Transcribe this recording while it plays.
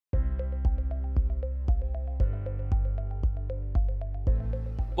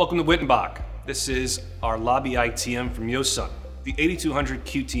Welcome to Wittenbach. This is our lobby ITM from Hyosung, the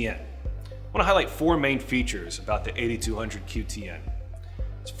 8200QTN. I want to highlight four main features about the 8200QTN.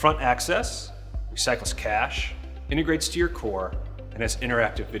 It's front access, recycles cache, integrates to your core, and has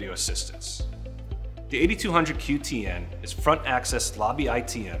interactive video assistance. The 8200QTN is front access lobby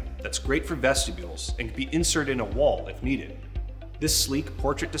ITM that's great for vestibules and can be inserted in a wall if needed. This sleek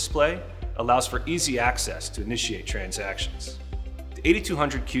portrait display allows for easy access to initiate transactions. The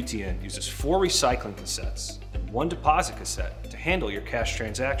 8200QTN uses 4 recycling cassettes and 1 deposit cassette to handle your cash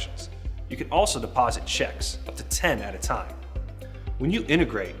transactions. You can also deposit checks, up to 10 at a time. When you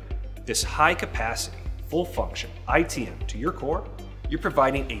integrate this high-capacity, full-function ITM to your core, you're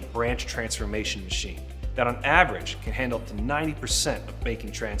providing a branch transformation machine that on average can handle up to 90% of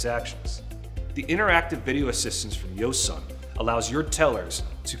making transactions. The interactive video assistance from Hyosung allows your tellers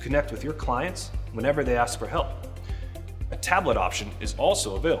to connect with your clients whenever they ask for help. A tablet option is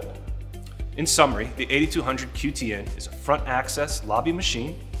also available. In summary, the 8200QTN is a front access lobby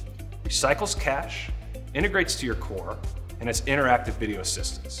machine, recycles cache, integrates to your core, and has interactive video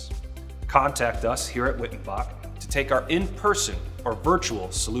assistance. Contact us here at Wittenbach to take our in-person or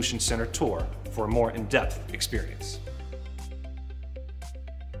virtual Solution Center tour for a more in-depth experience.